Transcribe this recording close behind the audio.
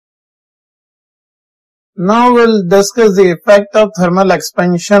Now we'll discuss the effect of thermal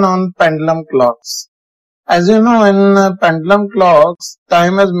expansion on pendulum clocks. As you know, in pendulum clocks,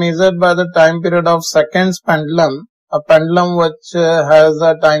 time is measured by the time period of seconds pendulum, a pendulum which has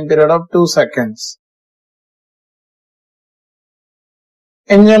a time period of 2 seconds.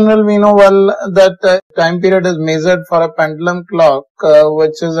 In general, we know well that time period is measured for a pendulum clock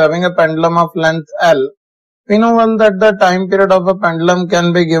which is having a pendulum of length L. We know well that the time period of a pendulum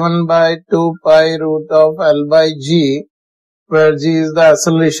can be given by 2 pi root of L by G, where G is the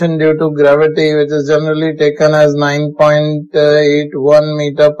acceleration due to gravity, which is generally taken as 9.81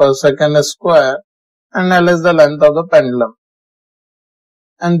 meter per second square, and L is the length of the pendulum.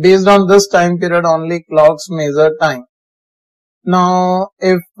 And based on this time period, only clocks measure time. Now,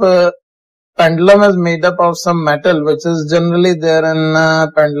 if pendulum is made up of some metal, which is generally there in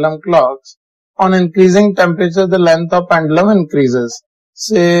pendulum clocks, on increasing temperature, the length of pendulum increases.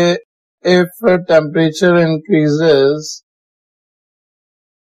 Say, if temperature increases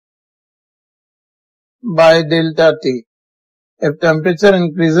by delta T. If temperature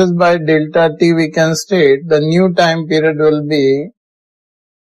increases by delta T, we can state the new time period will be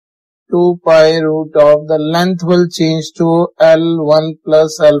 2 pi root of the length will change to L1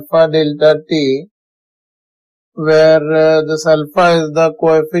 plus alpha delta T, where this alpha is the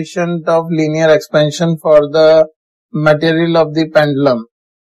coefficient of linear expansion for the material of the pendulum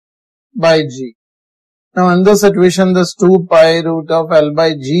by G. Now in this situation, this 2 pi root of L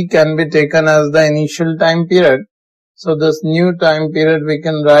by G can be taken as the initial time period. So this new time period we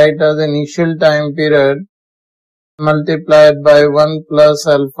can write as initial time period multiplied by 1 plus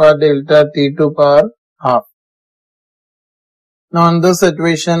alpha delta T to power half. Now in this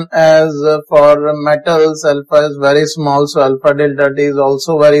situation, as for metals, alpha is very small, so alpha delta T is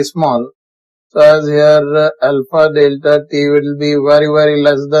also very small. So as here alpha delta T will be very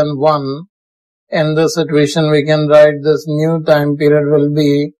less than 1. In this situation, we can write this new time period will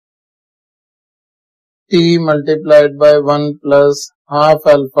be T multiplied by 1 plus half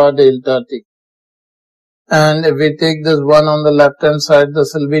alpha delta T. And if we take this 1 on the left hand side,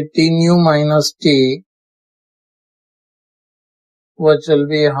 this will be T nu minus T, which will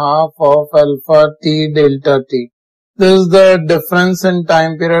be half of alpha T delta T. This is the difference in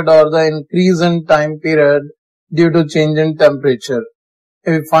time period or the increase in time period due to change in temperature.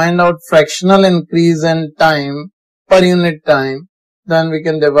 If we find out fractional increase in time per unit time, then we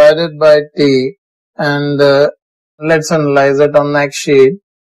can divide it by T, and let's analyze it on next sheet.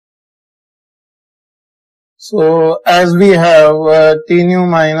 So as we have T nu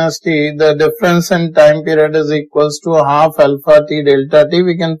minus T, the difference in time period is equals to half alpha T delta T.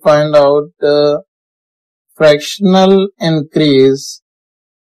 We can find out fractional increase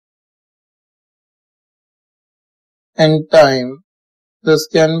in time. This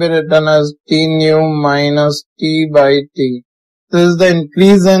can be written as T nu minus T by T. This is the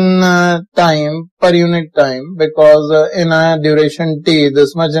increase in time per unit time, because in a duration T,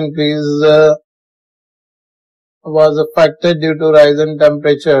 this much increase was affected due to rise in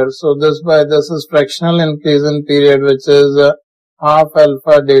temperature. So this is fractional increase in period, which is half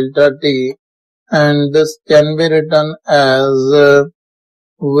alpha delta T, and this can be written as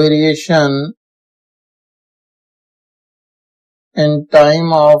variation in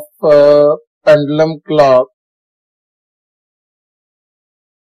time of pendulum clock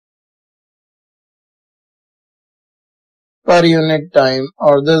per unit time,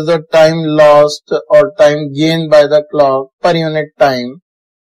 or this is the time lost or time gained by the clock per unit time,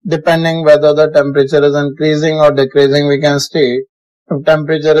 depending whether the temperature is increasing or decreasing. We can state if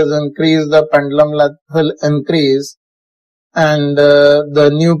temperature is increased, the pendulum length will increase and the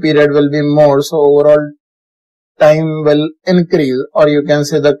new period will be more, so overall time will increase, or you can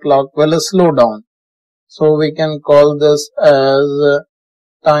say the clock will slow down. So we can call this as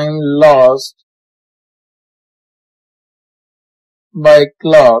time lost by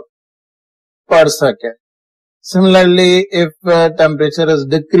clock per second. Similarly, if temperature is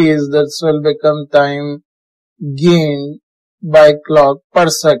decreased, this will become time gained by clock per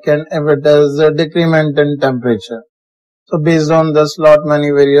second if it is a decrement in temperature. So based on this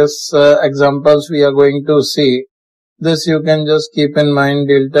many various examples we are going to see. This you can just keep in mind,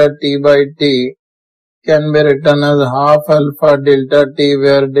 delta T by T can be written as half alpha delta T,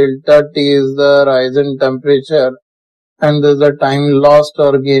 where delta T is the rise in temperature and this is the time lost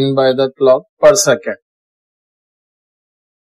or gained by the clock per second.